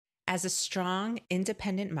As a strong,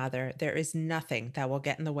 independent mother, there is nothing that will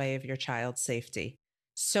get in the way of your child's safety.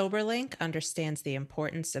 SoberLink understands the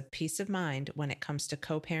importance of peace of mind when it comes to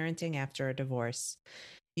co parenting after a divorce.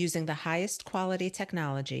 Using the highest quality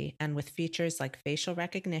technology and with features like facial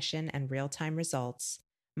recognition and real time results,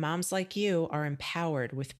 moms like you are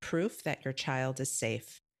empowered with proof that your child is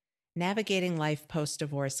safe. Navigating life post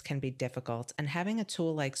divorce can be difficult, and having a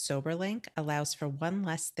tool like SoberLink allows for one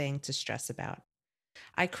less thing to stress about.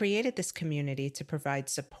 I created this community to provide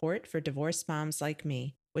support for divorced moms like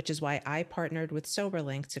me, which is why I partnered with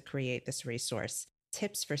SoberLink to create this resource.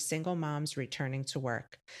 Tips for single moms returning to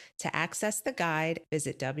work. To access the guide,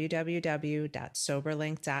 visit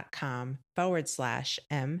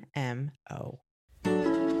www.soberlink.com/MMO.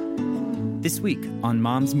 This week on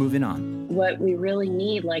Moms Moving On. What we really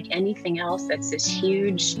need, like anything else that's this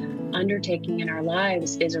huge undertaking in our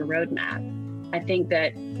lives, is a roadmap. I think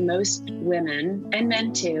that most women, and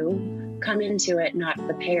men too, come into it not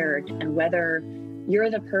prepared. And whether you're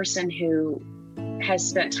the person who has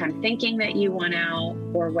spent time thinking that you want out,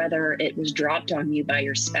 or whether it was dropped on you by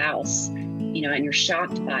your spouse, and you're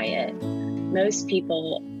shocked by it, most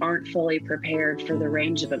people aren't fully prepared for the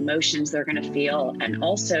range of emotions they're going to feel, and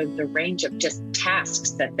also the range of just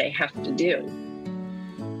tasks that they have to do.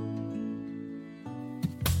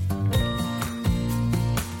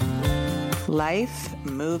 Life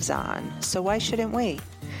moves on, so why shouldn't we?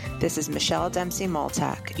 This is Michelle Dempsey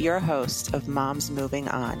Multack, your host of Moms Moving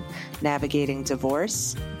On, navigating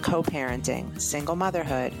divorce, co-parenting, single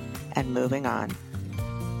motherhood, and moving on.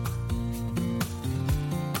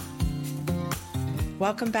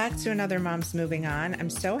 Welcome back to another Moms Moving On. I'm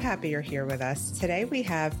so happy you're here with us. Today we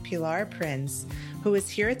have Pilar Prinz, who is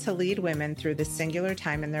here to lead women through the singular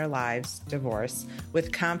time in their lives, divorce,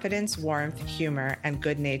 with confidence, warmth, humor, and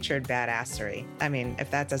good-natured badassery. I mean,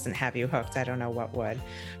 if that doesn't have you hooked, I don't know what would.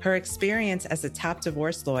 Her experience as a top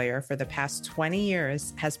divorce lawyer for the past 20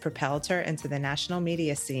 years has propelled her into the national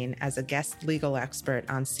media scene as a guest legal expert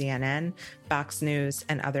on CNN, Fox News,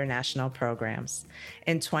 and other national programs.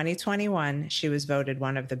 In 2021, she was voted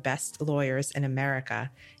one of the best lawyers in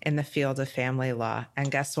America in the field of family law.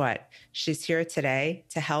 And guess what? She's here today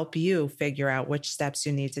to help you figure out which steps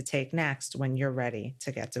you need to take next when you're ready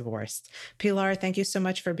to get divorced. Pilar, thank you so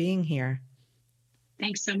much for being here.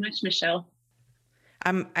 Thanks so much, Michelle.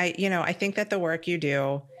 I think that the work you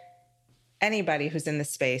do, anybody who's in the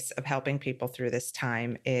space of helping people through this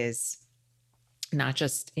time, is not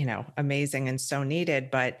just, amazing and so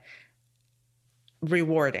needed, but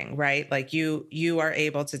rewarding, right? Like you are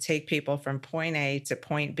able to take people from point A to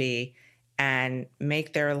point B and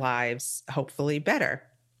make their lives hopefully better.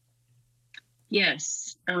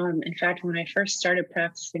 Yes. In fact, when I first started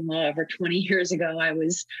practicing law over 20 years ago, I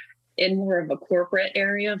was in more of a corporate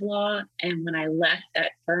area of law. And when I left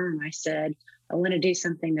that firm, I said, I want to do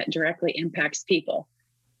something that directly impacts people.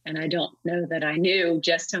 And I don't know that I knew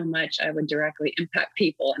just how much I would directly impact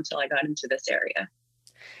people until I got into this area.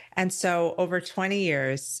 And so over 20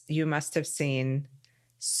 years, you must have seen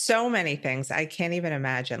so many things. I can't even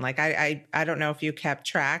imagine. Like, I don't know if you kept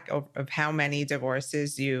track of how many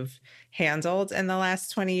divorces you've handled in the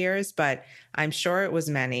last 20 years, but I'm sure it was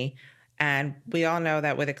many. And we all know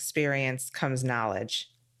that with experience comes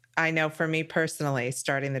knowledge. I know for me personally,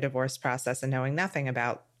 starting the divorce process and knowing nothing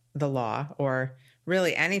about the law or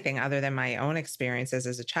really anything other than my own experiences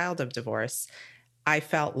as a child of divorce, I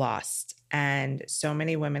felt lost. And so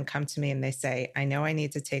many women come to me and they say, I know I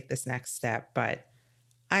need to take this next step, but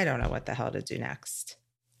I don't know what the hell to do next.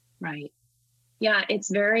 Right. Yeah, it's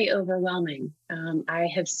very overwhelming. I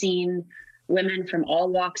have seen women from all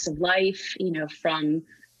walks of life, from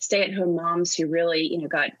stay-at-home moms who really,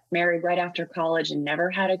 got married right after college and never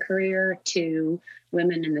had a career, to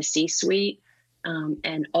women in the C-suite.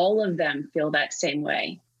 And all of them feel that same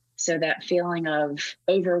way. So that feeling of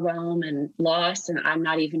overwhelm and loss, and I'm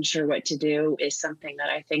not even sure what to do, is something that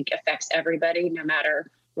I think affects everybody, no matter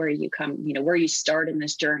where you come, where you start in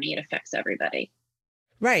this journey. It affects everybody.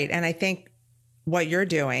 Right. And I think what you're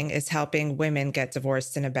doing is helping women get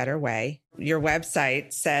divorced in a better way. Your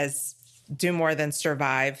website says, do more than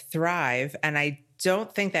survive, thrive. And I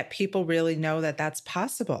don't think that people really know that that's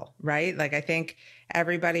possible, right? Like, I think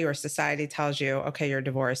everybody or society tells you, okay, you're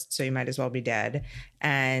divorced, so you might as well be dead.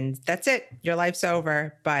 And that's it. Your life's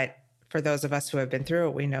over. But for those of us who have been through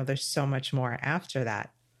it, we know there's so much more after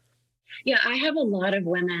that. Yeah, I have a lot of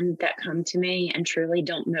women that come to me and truly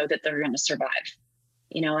don't know that they're going to survive.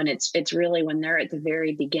 And it's really when they're at the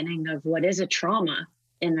very beginning of what is a trauma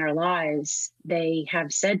in their lives, they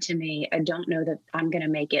have said to me, I don't know that I'm going to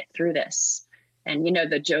make it through this. And,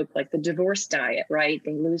 the joke, like the divorce diet, right?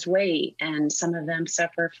 They lose weight, and some of them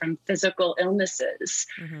suffer from physical illnesses,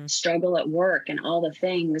 struggle at work, and all the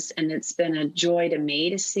things. And it's been a joy to me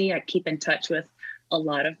to see. I keep in touch with a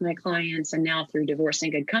lot of my clients, and now through Divorce in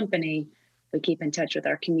Good Company, we keep in touch with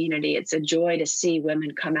our community. It's a joy to see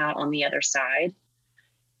women come out on the other side.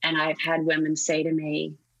 And I've had women say to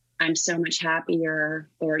me, I'm so much happier,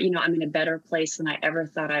 or, I'm in a better place than I ever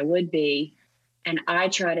thought I would be. And I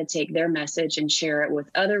try to take their message and share it with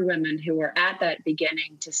other women who are at that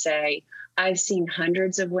beginning to say, I've seen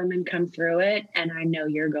hundreds of women come through it, and I know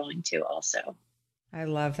you're going to also. I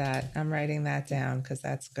love that. I'm writing that down because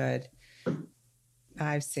that's good.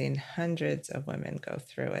 I've seen hundreds of women go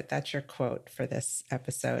through it. That's your quote for this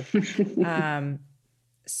episode.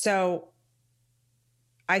 So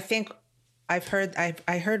I think I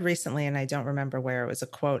heard recently, and I don't remember where, it was a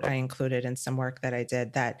quote I included in some work that I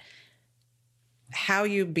did, that how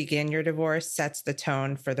you begin your divorce sets the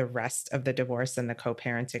tone for the rest of the divorce and the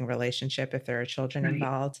co-parenting relationship if there are children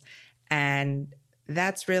involved. And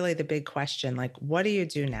that's really the big question. Like, what do you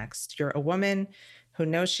do next? You're a woman who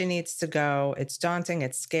knows she needs to go. It's daunting.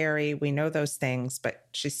 It's scary. We know those things, but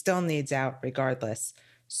she still needs out regardless.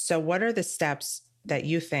 So what are the steps that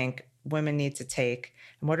you think women need to take?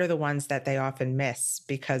 And what are the ones that they often miss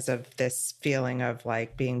because of this feeling of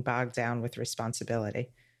like being bogged down with responsibility?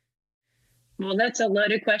 Well, that's a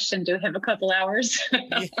loaded question. Do we have a couple hours?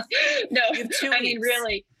 No, I mean,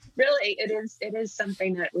 really, it is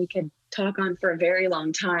something that we could talk on for a very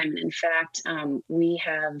long time. And in fact, we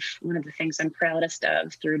have, one of the things I'm proudest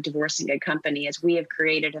of through Divorce in Good Company is we have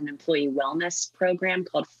created an employee wellness program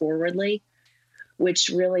called Forwardly,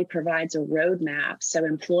 which really provides a roadmap. So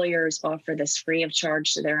employers offer this free of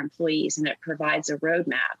charge to their employees, and it provides a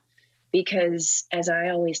roadmap. Because as I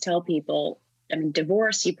always tell people, I mean,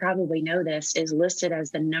 divorce, you probably know this, is listed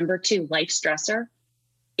as the number 2 life stressor.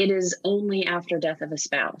 It is only after death of a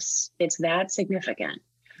spouse. It's that significant.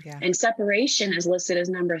 Yeah. And separation is listed as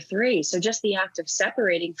number 3. So just the act of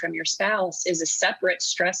separating from your spouse is a separate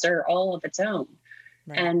stressor all of its own.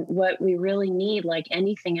 Right. And what we really need, like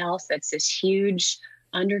anything else that's this huge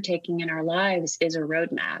undertaking in our lives, is a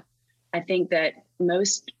roadmap. I think that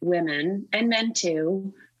most women, and men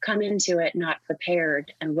too, come into it not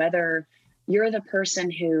prepared. And whether you're the person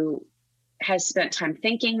who has spent time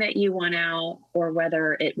thinking that you want out, or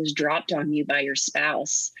whether it was dropped on you by your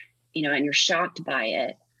spouse, and you're shocked by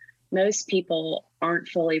it, most people aren't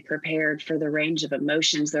fully prepared for the range of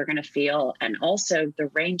emotions they're going to feel, and also the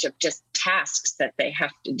range of just tasks that they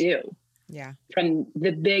have to do. Yeah. From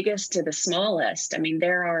the biggest to the smallest. I mean,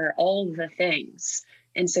 there are all the things.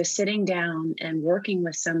 And so sitting down and working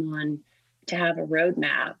with someone to have a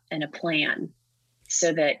roadmap and a plan,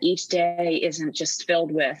 so that each day isn't just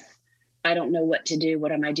filled with, I don't know what to do,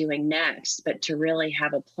 what am I doing next, but to really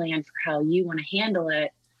have a plan for how you want to handle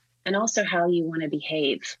it, and also how you want to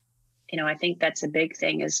behave. I think that's a big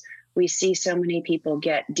thing, is we see so many people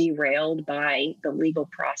get derailed by the legal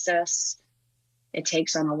process. It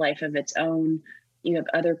takes on a life of its own. You have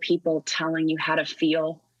other people telling you how to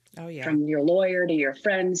feel, from your lawyer to your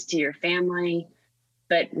friends to your family.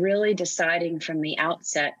 But really deciding from the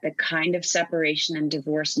outset the kind of separation and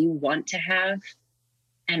divorce you want to have,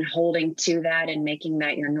 and holding to that and making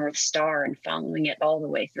that your North Star and following it all the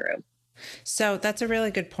way through. So that's a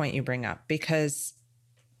really good point you bring up, because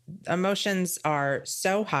emotions are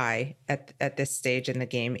so high at this stage in the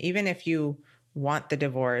game. Even if you want the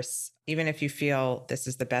divorce, even if you feel this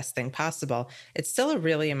is the best thing possible, it's still a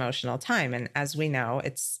really emotional time. And as we know,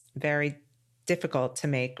 it's very difficult to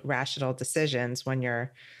make rational decisions when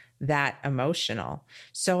you're that emotional.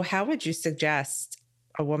 So how would you suggest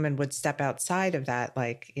a woman would step outside of that,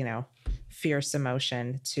 fierce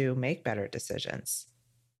emotion to make better decisions?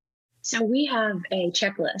 So we have a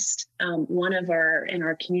checklist, in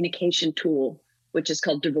our communication tool, which is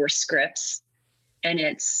called Divorce Scripts. And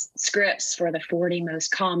it's scripts for the 40 most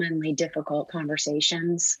commonly difficult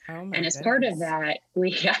conversations. And as part of that,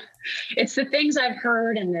 it's the things I've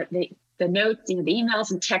heard, and the notes, the emails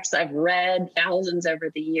and texts I've read, thousands over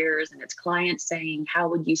the years, and it's clients saying, how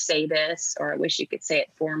would you say this? Or I wish you could say it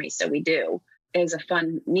for me. So we do. It's a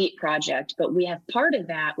fun, neat project. But we have part of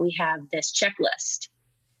that, we have this checklist.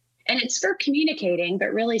 And it's for communicating,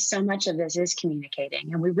 but really so much of this is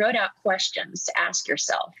communicating. And we wrote out questions to ask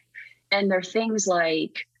yourself. And they're things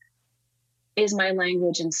like, is my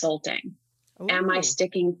language insulting? Ooh. Am I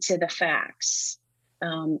sticking to the facts?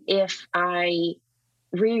 If I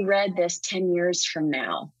reread this 10 years from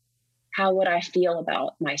now, how would I feel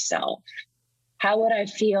about myself? How would I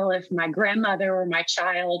feel if my grandmother or my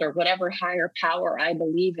child or whatever higher power I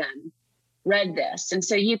believe in read this. And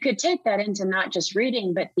so you could take that into not just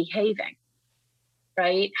reading, but behaving,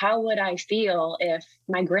 right? How would I feel if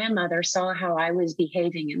my grandmother saw how I was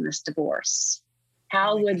behaving in this divorce?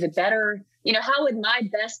 How would how would my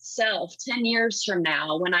best self 10 years from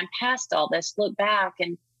now, when I'm past all this, look back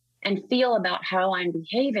and feel about how I'm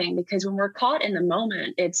behaving? Because when we're caught in the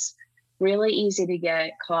moment, it's really easy to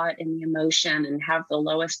get caught in the emotion and have the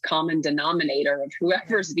lowest common denominator of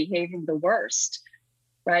whoever's behaving the worst,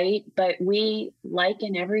 right? But we, like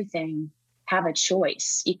in everything, have a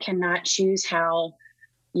choice. You cannot choose how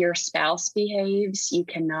your spouse behaves. You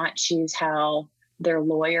cannot choose how their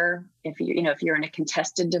lawyer, if you're in a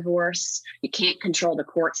contested divorce, you can't control the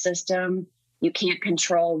court system. You can't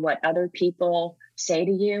control what other people say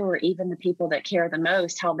to you, or even the people that care the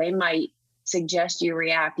most, how they might suggest you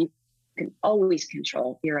react. You can always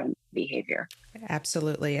control your own behavior.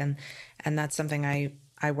 Absolutely. And that's something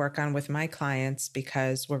I work on with my clients,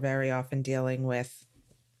 because we're very often dealing with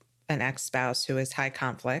an ex-spouse who is high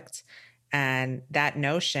conflict, and that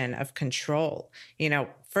notion of control.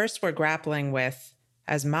 First we're grappling with,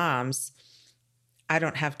 as moms, I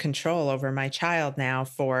don't have control over my child now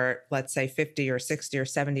for, let's say, 50 or 60 or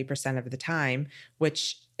 70% of the time,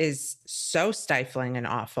 which is so stifling and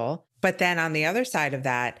awful. But then on the other side of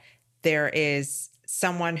that, there is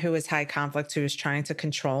someone who is high conflict who is trying to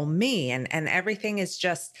control me, and everything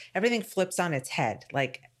flips on its head.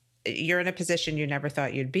 Like, you're in a position you never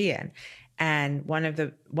thought you'd be in. And one of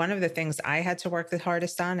the things I had to work the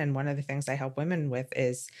hardest on, and one of the things I help women with,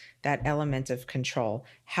 is that element of control,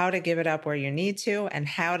 how to give it up where you need to, and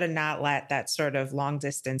how to not let that sort of long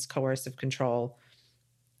distance coercive control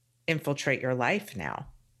infiltrate your life now.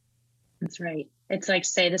 That's right. It's like,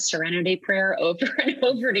 say the serenity prayer over and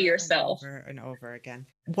over to yourself. Over and over again.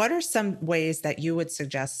 What are some ways that you would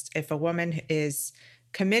suggest, if a woman is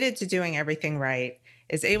committed to doing everything right,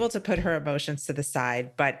 is able to put her emotions to the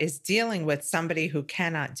side, but is dealing with somebody who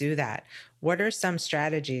cannot do that? What are some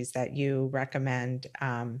strategies that you recommend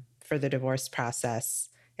for the divorce process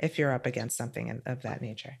if you're up against something of that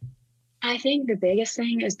nature? I think the biggest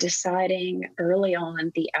thing is deciding early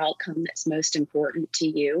on the outcome that's most important to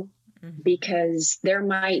you, because there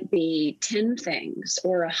might be 10 things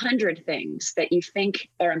or 100 things that you think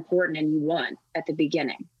are important and you want at the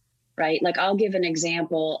beginning. Right? Like, I'll give an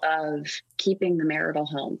example of keeping the marital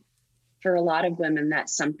home. For a lot of women,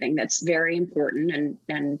 that's something that's very important.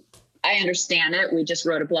 And I understand it. We just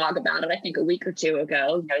wrote a blog about it, I think a week or two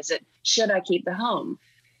ago. Should I keep the home?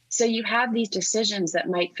 So you have these decisions that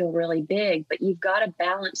might feel really big, but you've got to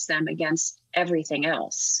balance them against everything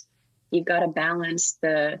else. You've got to balance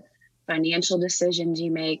the financial decisions you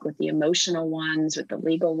make with the emotional ones, with the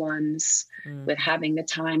legal ones, with having the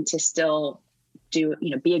time to still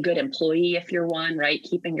be a good employee if you're one, right?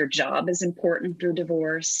 Keeping your job is important through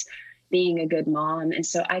divorce, being a good mom. And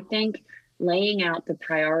so I think laying out the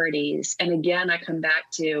priorities, and again, I come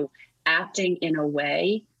back to acting in a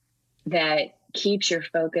way that keeps your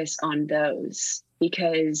focus on those,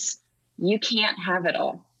 because you can't have it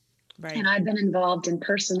all. Right. And I've been involved in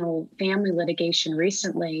personal family litigation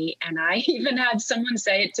recently, and I even had someone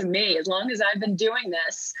say it to me. As long as I've been doing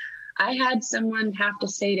this, I had someone have to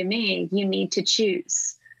say to me, you need to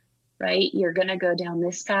choose, right? You're going to go down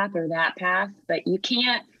this path or that path, but you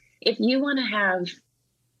can't, if you want to have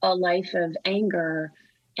a life of anger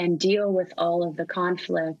and deal with all of the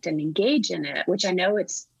conflict and engage in it, which I know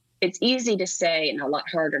it's easy to say and a lot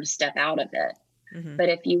harder to step out of it. But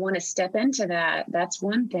if you want to step into that, that's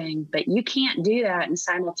one thing, but you can't do that and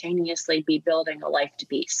simultaneously be building a life to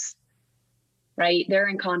peace, right? They're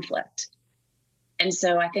in conflict. And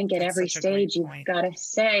so I think at every stage, you've got to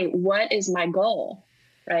say, what is my goal,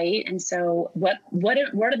 right? And so what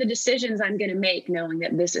are the decisions I'm going to make knowing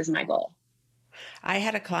that this is my goal? I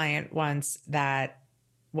had a client once that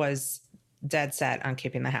was dead set on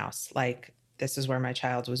keeping the house. Like, this is where my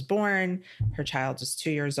child was born. Her child was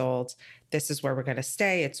 2 years old. This is where we're going to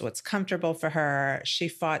stay. It's what's comfortable for her. She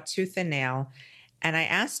fought tooth and nail. And I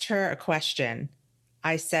asked her a question.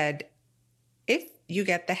 I said, if you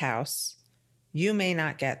get the house, you may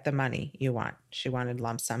not get the money you want. She wanted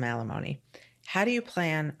lump sum alimony. How do you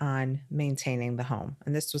plan on maintaining the home?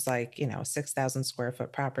 And this was like, a 6,000 square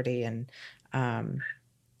foot property in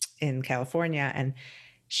California. And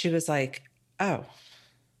she was like, oh,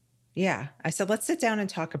 yeah. I said, let's sit down and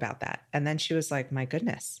talk about that. And then she was like, my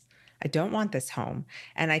goodness, I don't want this home.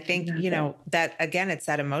 And I think, that again, it's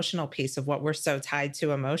that emotional piece of what we're so tied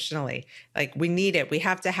to emotionally. Like, we need it. We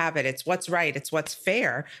have to have it. It's what's right. It's what's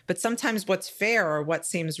fair. But sometimes what's fair or what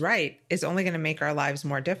seems right is only going to make our lives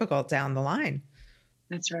more difficult down the line.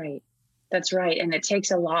 That's right. That's right. And it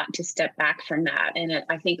takes a lot to step back from that. And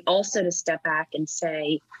I think also to step back and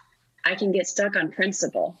say, I can get stuck on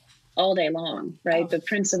principle all day long, right? The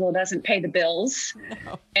principle doesn't pay the bills.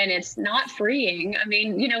 No. And it's not freeing. I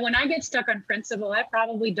mean, when I get stuck on principle, I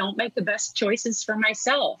probably don't make the best choices for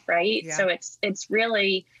myself, right? Yeah. So it's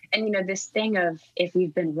really, and this thing of if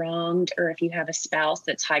you've been wronged or if you have a spouse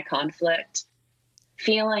that's high conflict,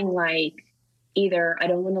 feeling like either I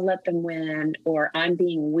don't want to let them win, or I'm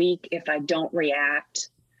being weak if I don't react,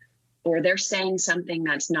 or they're saying something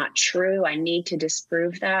that's not true, I need to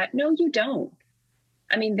disprove that. No, you don't.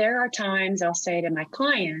 I mean, there are times I'll say to my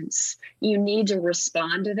clients, you need to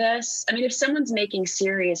respond to this. I mean, if someone's making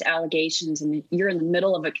serious allegations and you're in the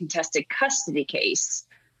middle of a contested custody case,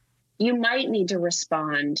 you might need to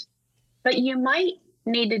respond, but you might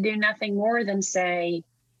need to do nothing more than say,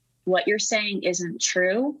 what you're saying isn't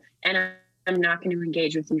true, and I'm not going to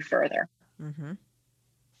engage with you further. Mm-hmm.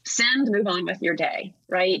 Move on with your day,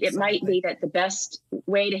 right? Exactly. It might be that the best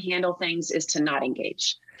way to handle things is to not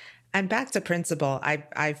engage. And back to principle,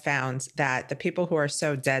 I found that the people who are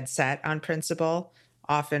so dead set on principle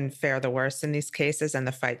often fare the worst in these cases, and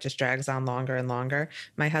the fight just drags on longer and longer.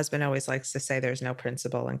 My husband always likes to say there's no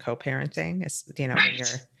principle in co-parenting. It's,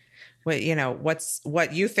 right. When you're,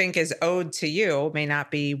 what you think is owed to you may not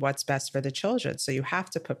be what's best for the children. So you have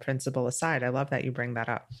to put principle aside. I love that you bring that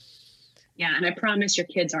up. Yeah. And I promise your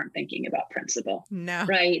kids aren't thinking about principle. No.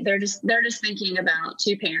 Right. They're just thinking about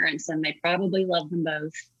two parents, and they probably love them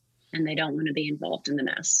both, and they don't want to be involved in the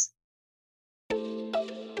mess.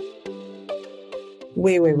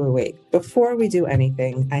 Wait. Before we do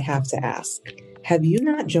anything, I have to ask, have you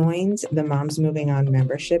not joined the Moms Moving On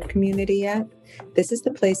membership community yet? This is the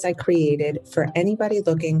place I created for anybody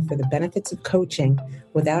looking for the benefits of coaching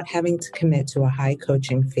without having to commit to a high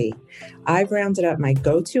coaching fee. I've rounded up my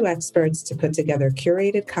go-to experts to put together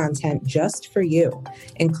curated content just for you,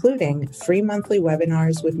 including free monthly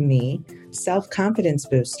webinars with me, self-confidence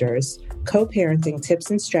boosters, co-parenting tips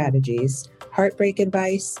and strategies, heartbreak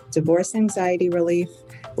advice, divorce anxiety relief,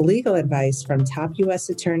 legal advice from top U.S.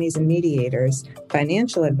 attorneys and mediators,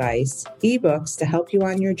 financial advice, ebooks to help you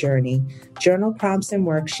on your journey, journal prompts and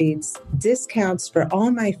worksheets, discounts for all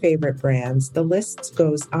my favorite brands. The list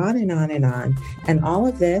goes on and on and on. And all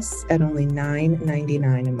of this at only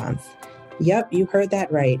 $9.99 a month. Yep, you heard that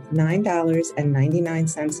right.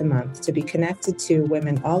 $9.99 a month to be connected to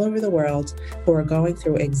women all over the world who are going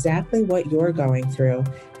through exactly what you're going through,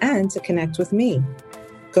 and to connect with me.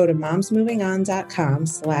 Go to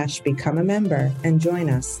momsmovingon.com/become a member and join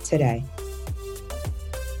us today.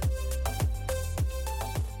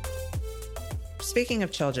 Speaking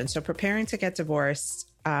of children, so preparing to get divorced,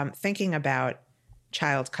 thinking about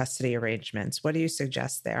child custody arrangements, what do you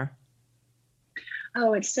suggest there?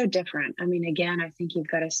 Oh, it's so different. I mean, again, I think you've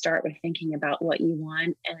got to start with thinking about what you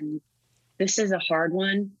want. And this is a hard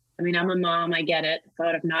one. I mean, I'm a mom. I get it. The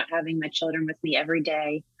thought of not having my children with me every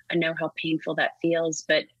day. I know how painful that feels.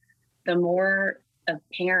 But the more a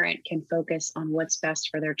parent can focus on what's best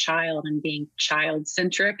for their child and being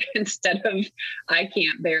child-centric instead of, I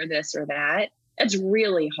can't bear this or that, it's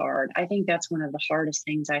really hard. I think that's one of the hardest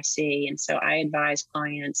things I see. And so I advise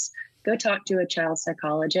clients, go talk to a child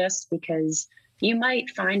psychologist, because you might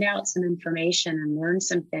find out some information and learn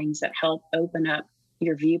some things that help open up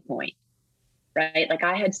your viewpoint, right? Like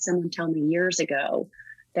I had someone tell me years ago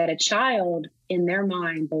that a child in their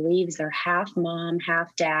mind believes they're half mom,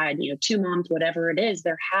 half dad, two moms, whatever it is,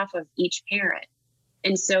 they're half of each parent.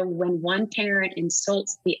 And so when one parent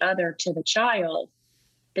insults the other to the child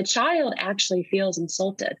actually feels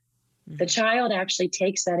insulted. Mm-hmm. The child actually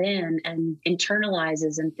takes that in and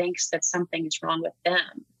internalizes and thinks that something is wrong with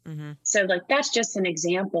them. Mm-hmm. So that's just an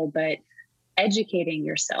example, but educating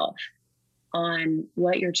yourself on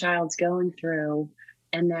what your child's going through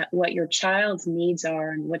and that what your child's needs are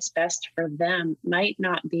and what's best for them might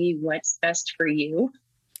not be what's best for you.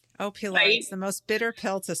 Oh, Pilar, right? It's the most bitter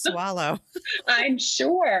pill to swallow. I'm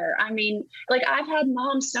sure. I mean, I've had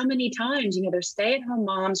moms so many times, they're stay-at-home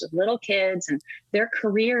moms with little kids and their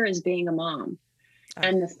career is being a mom. Oh.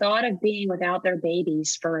 And the thought of being without their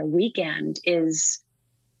babies for a weekend is,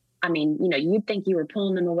 you'd think you were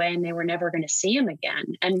pulling them away and they were never going to see them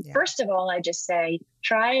again. And First of all, I just say,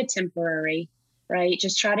 try a temporary, right?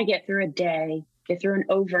 Just try to get through a day, get through an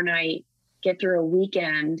overnight, get through a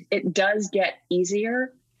weekend. It does get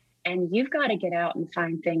easier. And you've got to get out and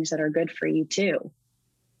find things that are good for you too.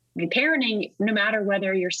 I mean, parenting, no matter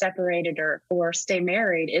whether you're separated or stay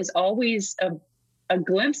married, is always a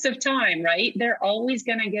glimpse of time, right? They're always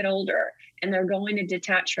going to get older and they're going to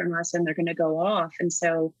detach from us and they're going to go off. And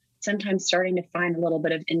so sometimes starting to find a little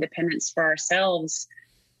bit of independence for ourselves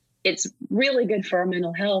it's really good for our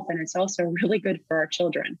mental health, and it's also really good for our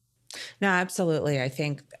children. No, absolutely. I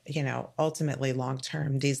think, ultimately long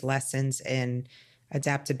term, these lessons in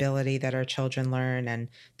adaptability that our children learn and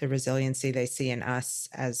the resiliency they see in us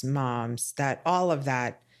as moms, that all of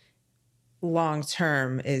that long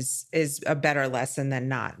term is a better lesson than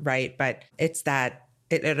not, right? But it's that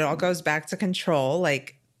it all goes back to control.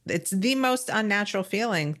 Like, it's the most unnatural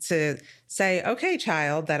feeling to say, okay,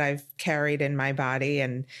 child that I've carried in my body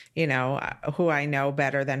and, who I know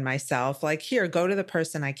better than myself, like, here, go to the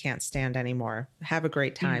person I can't stand anymore. Have a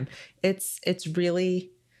great time. It's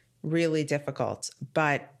really, really difficult.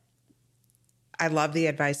 But I love the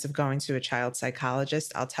advice of going to a child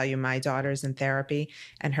psychologist. I'll tell you, my daughter's in therapy,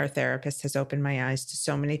 and her therapist has opened my eyes to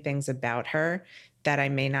so many things about her that I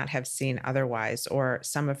may not have seen otherwise, or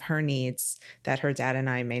some of her needs that her dad and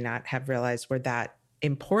I may not have realized were that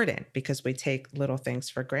important because we take little things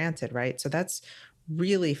for granted, right? So that's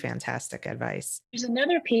really fantastic advice. There's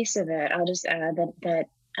another piece of it. I'll just add that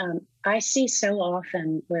I see so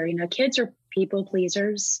often where, kids are people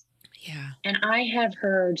pleasers. Yeah. And I have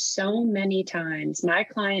heard so many times my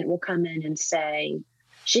client will come in and say,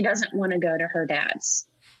 she doesn't want to go to her dad's,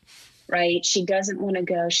 right? She doesn't want to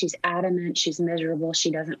go. She's adamant. She's miserable. She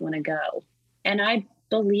doesn't want to go. And I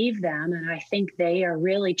believe them. And I think they are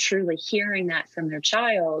really, truly hearing that from their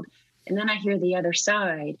child. And then I hear the other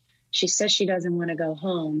side. She says she doesn't want to go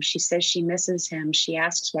home. She says she misses him. She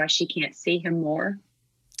asks why she can't see him more.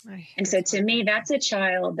 And so to me, that's a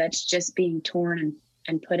child that's just being torn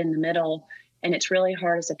and put in the middle. And it's really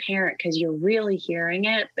hard as a parent because you're really hearing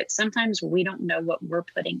it, but sometimes we don't know what we're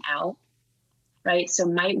putting out, right? So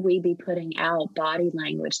might we be putting out body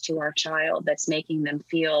language to our child that's making them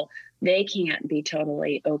feel they can't be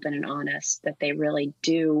totally open and honest, that they really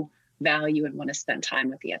do value and want to spend time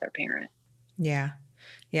with the other parent? Yeah.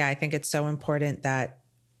 Yeah. I think it's so important that,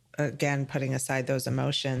 again, putting aside those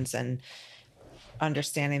emotions and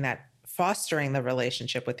understanding that fostering the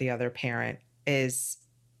relationship with the other parent is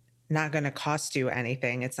not going to cost you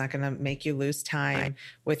anything. It's not going to make you lose time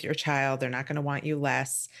with your child. They're not going to want you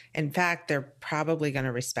less. In fact, they're probably going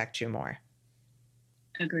to respect you more.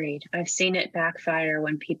 Agreed. I've seen it backfire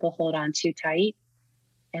when people hold on too tight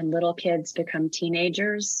and little kids become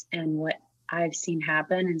teenagers. And what I've seen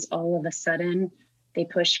happen is all of a sudden they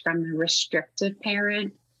push from the restrictive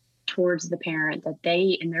parent towards the parent that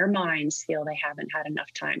they, in their minds, feel they haven't had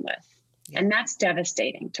enough time with. Yeah. And that's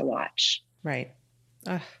devastating to watch. Right.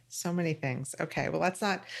 So many things. Okay. Well, let's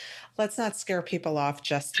not scare people off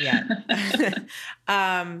just yet.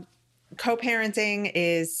 Co-parenting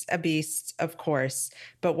is a beast, of course,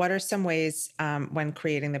 but what are some ways when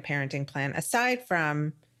creating the parenting plan, aside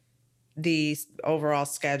from the overall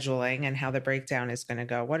scheduling and how the breakdown is going to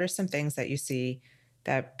go, what are some things that you see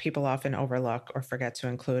that people often overlook or forget to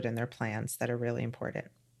include in their plans that are really important?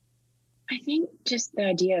 I think just the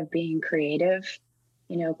idea of being creative.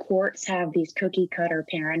 Courts have these cookie cutter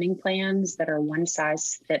parenting plans that are one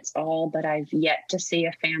size fits all, but I've yet to see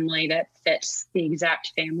a family that fits the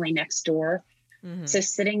exact family next door. Mm-hmm. So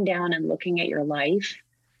sitting down and looking at your life,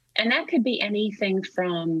 and that could be anything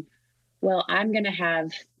from, well, I'm going to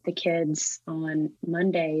have the kids on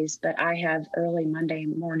Mondays, but I have early Monday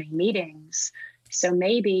morning meetings. So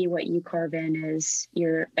maybe what you carve in is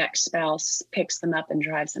your ex-spouse picks them up and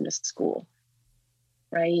drives them to school.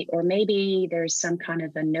 Right? Or maybe there's some kind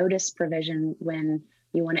of a notice provision when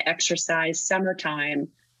you want to exercise summertime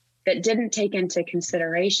that didn't take into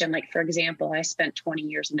consideration. Like, for example, I spent 20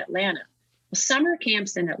 years in Atlanta. Well, summer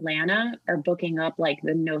camps in Atlanta are booking up like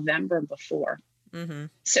the November before. Mm-hmm.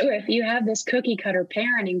 So if you have this cookie cutter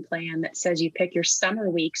parenting plan that says you pick your summer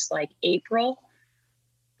weeks like April,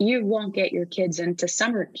 you won't get your kids into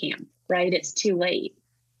summer camp, right? It's too late.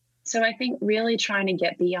 So I think really trying to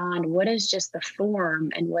get beyond what is just the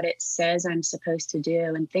form and what it says I'm supposed to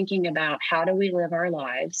do, and thinking about how do we live our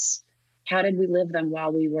lives? How did we live them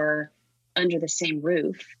while we were under the same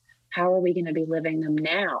roof? How are we going to be living them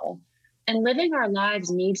now? And living our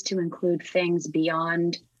lives needs to include things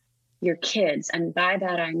beyond your kids. And by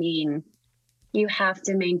that, I mean, you have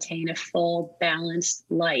to maintain a full, balanced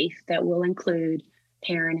life that will include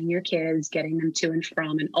parenting your kids, getting them to and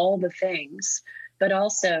from, and all the things, but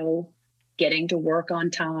also getting to work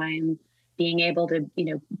on time, being able to,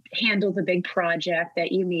 handle the big project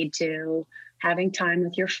that you need to, having time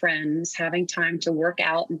with your friends, having time to work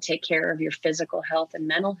out and take care of your physical health and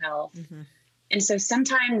mental health. Mm-hmm. And so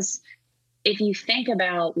sometimes if you think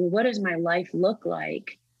about, well, what does my life look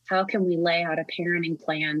like? How can we lay out a parenting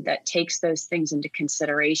plan that takes those things into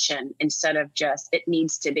consideration instead of just, it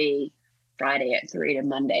needs to be Friday at 3 to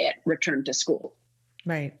Monday at return to school?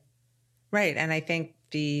 Right. Right. And I think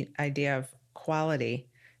the idea of quality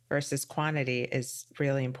versus quantity is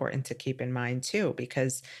really important to keep in mind too,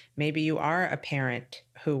 because maybe you are a parent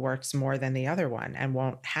who works more than the other one and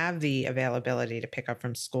won't have the availability to pick up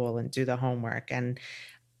from school and do the homework. And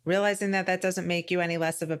realizing that that doesn't make you any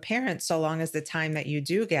less of a parent so long as the time that you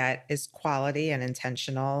do get is quality and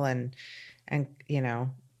intentional and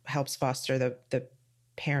helps foster the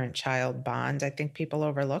parent child bond. I think people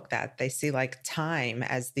overlook that. They see like time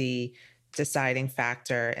as the deciding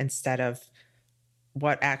factor instead of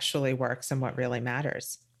what actually works and what really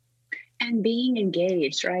matters. And being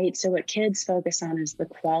engaged, right? So what kids focus on is the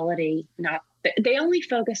quality, not they only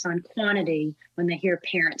focus on quantity when they hear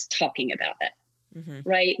parents talking about it.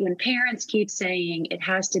 Right? When parents keep saying it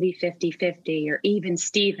has to be 50-50 or even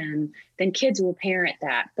Steven, then kids will parent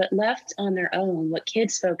that. But left on their own, what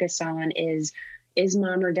kids focus on is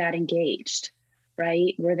mom or dad engaged,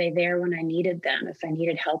 right? Were they there when I needed them, if I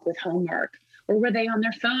needed help with homework, or were they on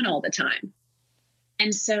their phone all the time?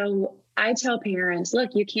 And so I tell parents,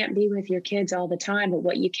 look, you can't be with your kids all the time, but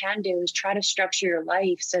what you can do is try to structure your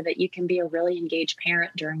life so that you can be a really engaged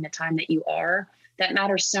parent during the time that you are. That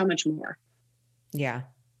matters so much more. Yeah,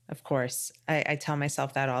 of course. I tell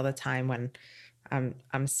myself that all the time when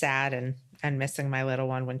I'm sad and missing my little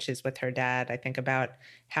one when she's with her dad. I think about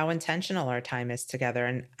how intentional our time is together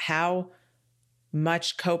and how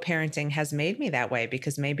much co-parenting has made me that way,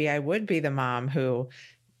 because maybe I would be the mom who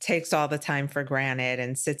takes all the time for granted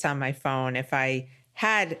and sits on my phone if I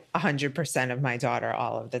had 100% of my daughter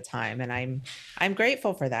all of the time. And I'm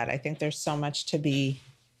grateful for that. I think there's so much to be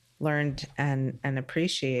learned and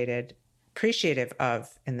appreciative of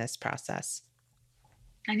in this process.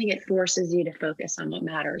 I think it forces you to focus on what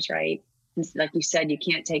matters, right? And like you said, you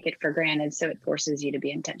can't take it for granted. So it forces you to be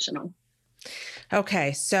intentional.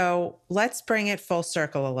 Okay, so let's bring it full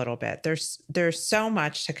circle a little bit. There's so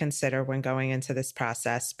much to consider when going into this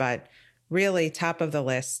process, but really top of the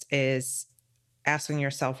list is asking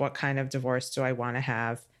yourself, what kind of divorce do I want to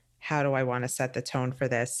have? How do I want to set the tone for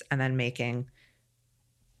this? And then making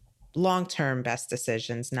long-term best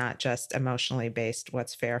decisions, not just emotionally based,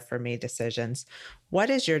 what's fair for me decisions. What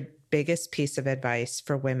is your biggest piece of advice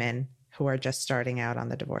for women who are just starting out on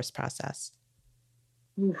the divorce process?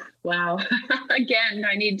 Wow. Again,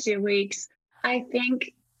 I need 2 weeks. I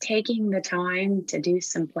think taking the time to do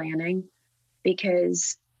some planning,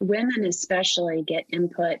 because women especially get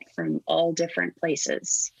input from all different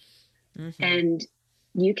places. And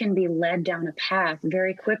you can be led down a path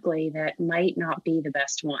very quickly that might not be the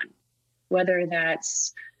best one. Whether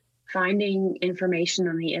that's finding information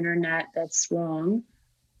on the internet that's wrong,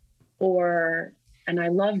 and I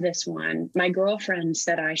love this one, my girlfriend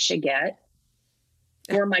said I should get,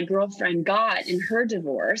 or my girlfriend got in her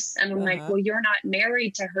divorce. And I'm like, well, you're not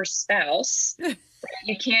married to her spouse.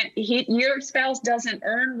 You can't, your spouse doesn't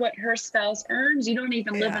earn what her spouse earns. You don't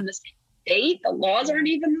even live in the same state. The laws aren't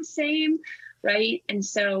even the same. Right. And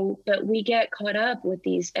so, but we get caught up with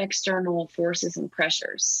these external forces and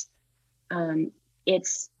pressures.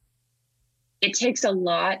 It takes a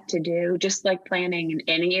lot to do, just like planning in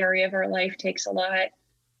any area of our life takes a lot.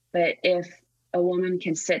 But if a woman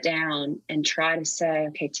can sit down and try to say,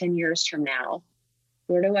 okay, 10 years from now,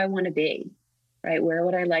 where do I want to be? Right? Where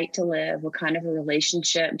would I like to live? What kind of a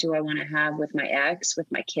relationship do I want to have with my ex, with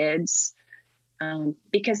my kids?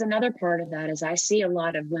 Because another part of that is I see a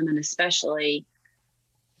lot of women, especially,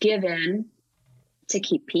 give in to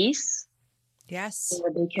keep peace. Yes.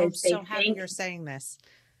 Or because I'm so happy you're saying this.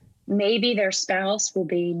 Maybe their spouse will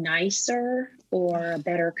be nicer or a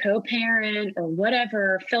better co-parent or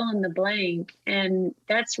whatever, fill in the blank. And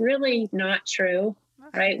that's really not true,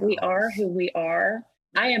 right? We are who we are.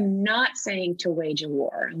 I am not saying to wage a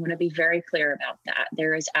war. I want to be very clear about that.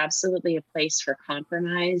 There is absolutely a place for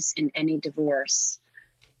compromise in any divorce.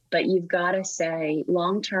 But you've got to say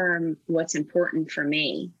long-term what's important for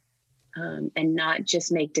me, and not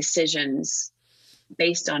just make decisions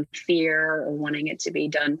based on fear or wanting it to be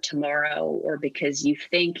done tomorrow, or because you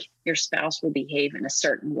think your spouse will behave in a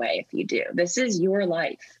certain way if you do. This is your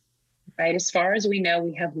life, right? As far as we know,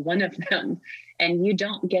 we have one of them, and you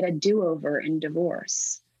don't get a do-over in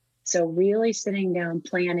divorce. So really sitting down,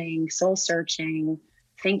 planning, soul searching,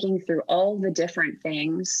 thinking through all the different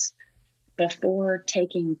things before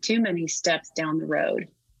taking too many steps down the road,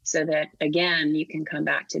 so that, again, you can come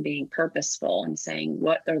back to being purposeful and saying,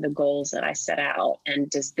 what are the goals that I set out? And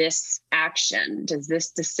does this action, does this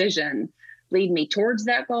decision lead me towards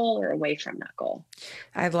that goal or away from that goal?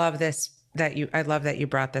 I love I love that you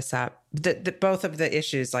brought this up. Both of the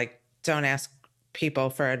issues, like, don't ask people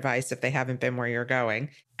for advice if they haven't been where you're going.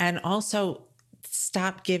 And also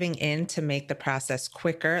stop giving in to make the process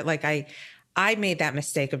quicker. Like I made that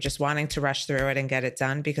mistake of just wanting to rush through it and get it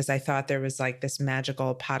done because I thought there was like this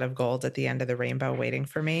magical pot of gold at the end of the rainbow waiting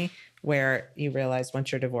for me, where you realize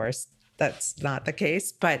once you're divorced, that's not the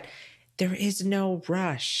case. But there is no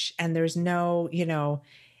rush, and there's no,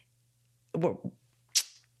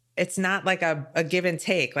 it's not like a give and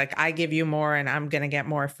take. Like I give you more and I'm going to get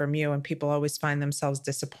more from you. And people always find themselves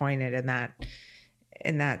disappointed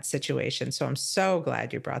in that situation. So I'm so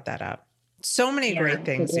glad you brought that up. So many great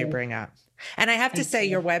things you bring up. And I have to say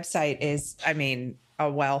your website is, a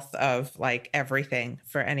wealth of like everything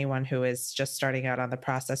for anyone who is just starting out on the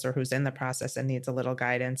process or who's in the process and needs a little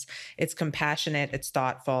guidance. It's compassionate, it's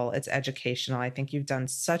thoughtful, it's educational. I think you've done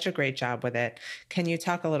such a great job with it. Can you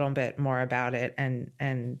talk a little bit more about it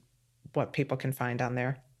and what people can find on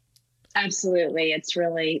there? Absolutely. It's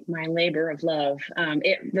really my labor of love.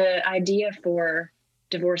 The idea for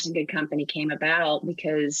Divorce in Good Company came about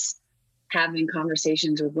because having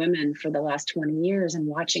conversations with women for the last 20 years and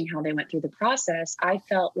watching how they went through the process, I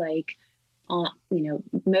felt like,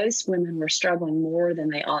 most women were struggling more than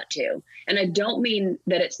they ought to. And I don't mean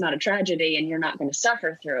that it's not a tragedy and you're not going to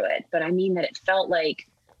suffer through it, but I mean that it felt like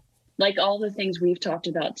all the things we've talked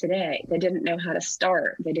about today. They didn't know how to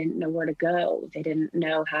start. They didn't know where to go. They didn't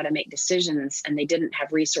know how to make decisions, and they didn't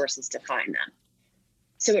have resources to find them.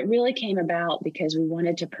 So it really came about because we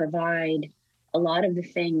wanted to provide a lot of the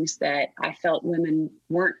things that I felt women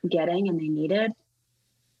weren't getting and they needed.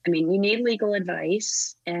 You need legal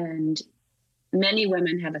advice, and many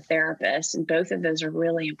women have a therapist, and both of those are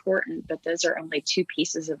really important, but those are only two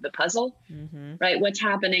pieces of the puzzle, right? What's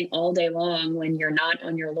happening all day long when you're not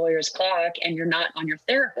on your lawyer's clock and you're not on your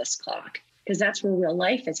therapist's clock, because that's where real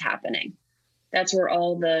life is happening. That's where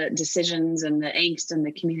all the decisions and the angst and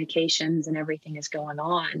the communications and everything is going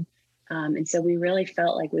on. And so we really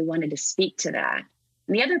felt like we wanted to speak to that.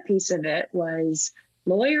 And the other piece of it was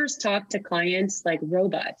lawyers talk to clients like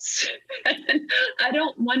robots. I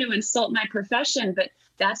don't want to insult my profession, but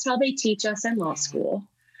that's how they teach us in law school.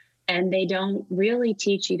 And they don't really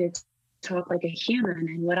teach you to talk like a human.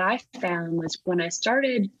 And what I found was when I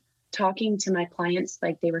started talking to my clients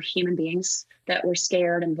like they were human beings that were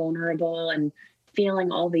scared and vulnerable and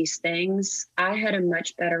feeling all these things, I had a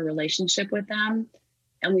much better relationship with them.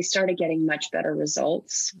 And we started getting much better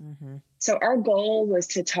results. So our goal was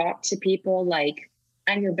to talk to people like,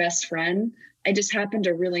 I'm your best friend. I just happen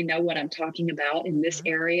to really know what I'm talking about in this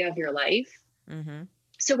area of your life.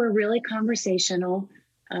 So we're really conversational.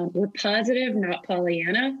 We're positive, not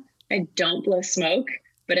Pollyanna. I don't blow smoke.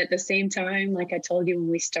 But at the same time, like I told you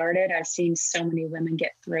when we started, I've seen so many women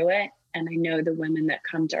get through it. And I know the women that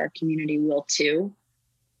come to our community will too.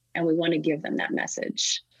 And we want to give them that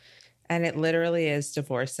message. And it literally is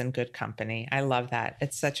Divorce in Good Company. I love that.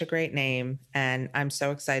 It's such a great name. And I'm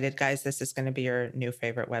so excited, guys. This is going to be your new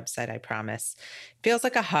favorite website, I promise. Feels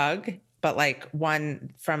like a hug, but like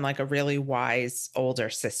one from like a really wise older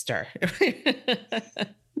sister.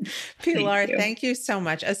 Pilar, thank you so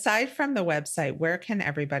much. Aside from the website, where can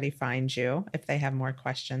everybody find you if they have more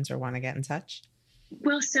questions or want to get in touch?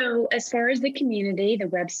 Well, so as far as the community, the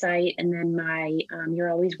website, and then you're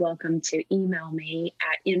always welcome to email me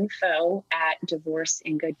at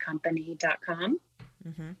info@divorceandgoodcompany.com.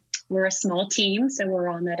 We're a small team, so we're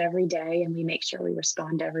on that every day, and we make sure we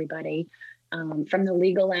respond to everybody. From the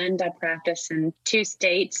legal end, I practice in 2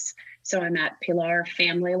 states, so I'm at Pilar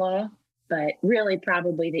Family Law, but really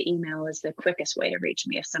probably the email is the quickest way to reach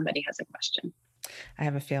me if somebody has a question. I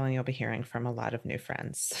have a feeling you'll be hearing from a lot of new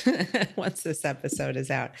friends once this episode is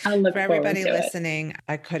out. For everybody listening,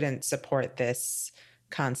 I couldn't support this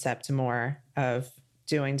concept more of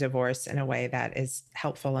doing divorce in a way that is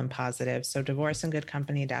helpful and positive. So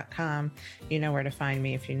divorceandgoodcompany.com. You know where to find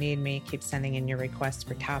me if you need me. Keep sending in your requests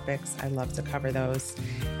for topics. I love to cover those.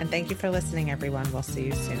 And thank you for listening, everyone. We'll see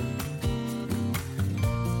you soon.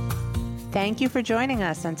 Thank you for joining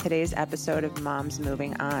us on today's episode of Moms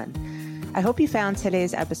Moving On. I hope you found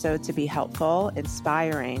today's episode to be helpful,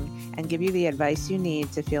 inspiring, and give you the advice you need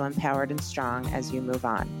to feel empowered and strong as you move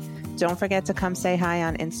on. Don't forget to come say hi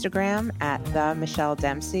on Instagram at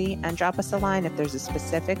 @TheMichelleDempsey and drop us a line if there's a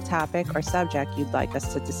specific topic or subject you'd like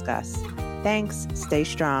us to discuss. Thanks. Stay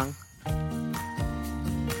strong.